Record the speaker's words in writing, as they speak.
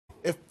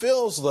It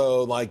feels,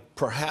 though, like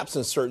perhaps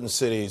in certain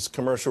cities,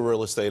 commercial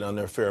real estate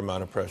under a fair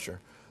amount of pressure.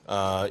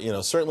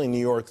 Certainly New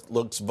York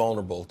looks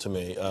vulnerable to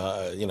me.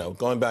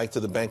 Going back to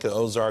the Bank of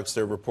Ozarks,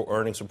 their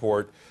earnings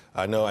report,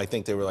 I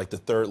think they were like the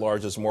third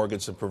largest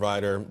mortgage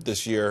provider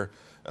this year,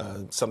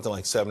 something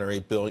like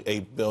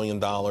 $8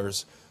 billion.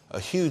 A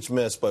huge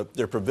miss, but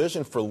their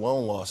provision for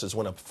loan losses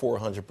went up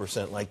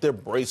 400%. Like they're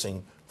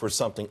bracing for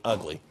something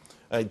ugly.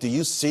 Do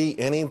you see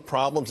any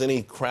problems,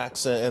 any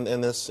cracks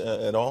in this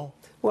at all?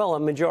 Well,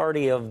 a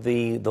majority of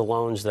the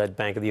loans that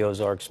Bank of the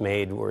Ozarks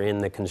made were in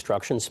the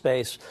construction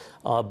space,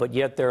 but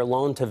yet their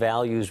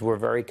loan-to-values were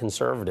very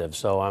conservative.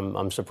 So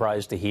I'm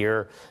surprised to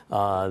hear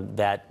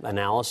that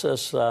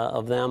analysis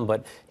of them.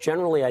 But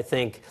generally, I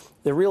think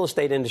the real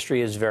estate industry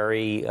is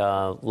very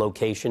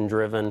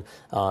location-driven.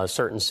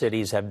 Certain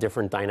cities have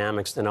different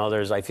dynamics than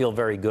others. I feel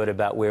very good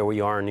about where we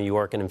are in New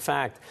York. And in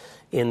fact,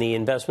 in the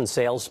investment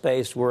sales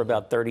space, we're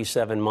about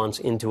 37 months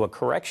into a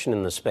correction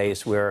in the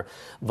space where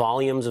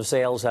volumes of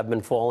sales have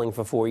been falling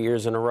for 4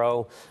 years in a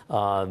row.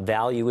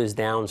 Value is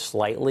down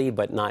slightly,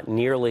 but not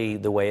nearly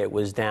the way it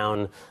was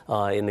down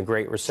in the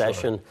Great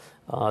Recession.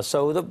 Sure.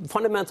 So the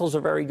fundamentals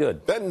are very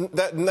good.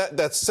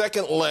 That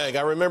second leg,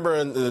 I remember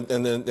in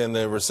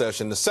the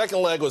recession, the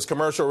second leg was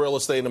commercial real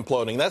estate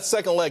imploding. That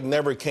second leg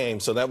never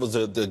came, so that was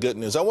the good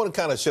news. I want to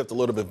kind of shift a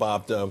little bit,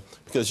 Bob,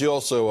 because you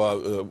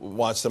also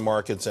watch the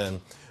markets, and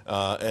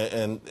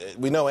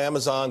we know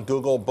Amazon,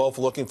 Google, both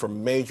looking for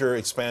major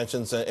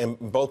expansions and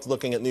both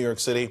looking at New York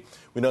City.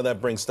 We know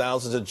that brings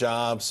thousands of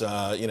jobs,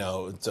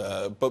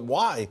 but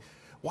why?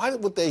 Why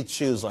would they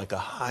choose like a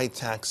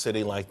high-tax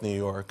city like New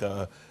York?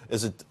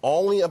 Is it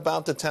only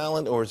about the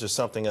talent, or is there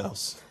something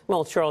else?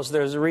 Well, Charles,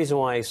 there's a reason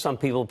why some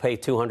people pay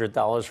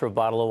 $200 for a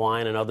bottle of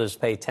wine and others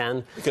pay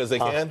 $10. Because they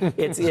can?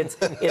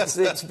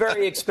 It's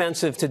very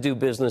expensive to do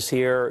business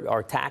here.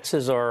 Our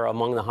taxes are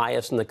among the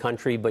highest in the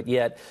country, but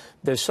yet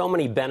there's so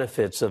many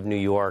benefits of New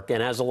York.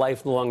 And as a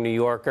lifelong New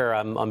Yorker,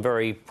 I'm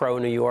very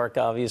pro-New York,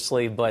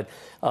 obviously, but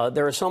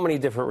there are so many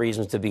different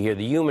reasons to be here.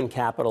 The human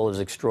capital is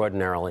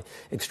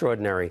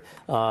extraordinary.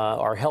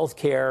 Our health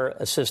care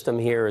system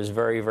here is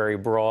very, very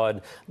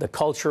broad. The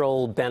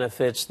cultural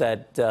benefits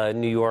that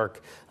New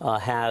York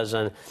has.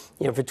 And,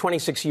 for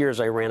 26 years,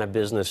 I ran a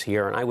business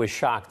here, and I was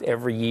shocked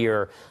every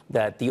year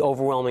that the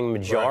overwhelming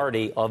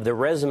majority of the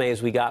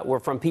resumes we got were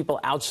from people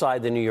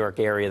outside the New York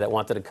area that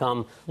wanted to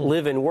come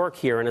live and work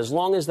here. And as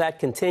long as that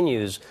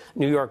continues,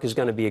 New York is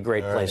going to be a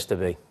great place to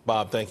be.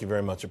 Bob, thank you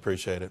very much.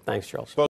 Appreciate it. Thanks, Charles.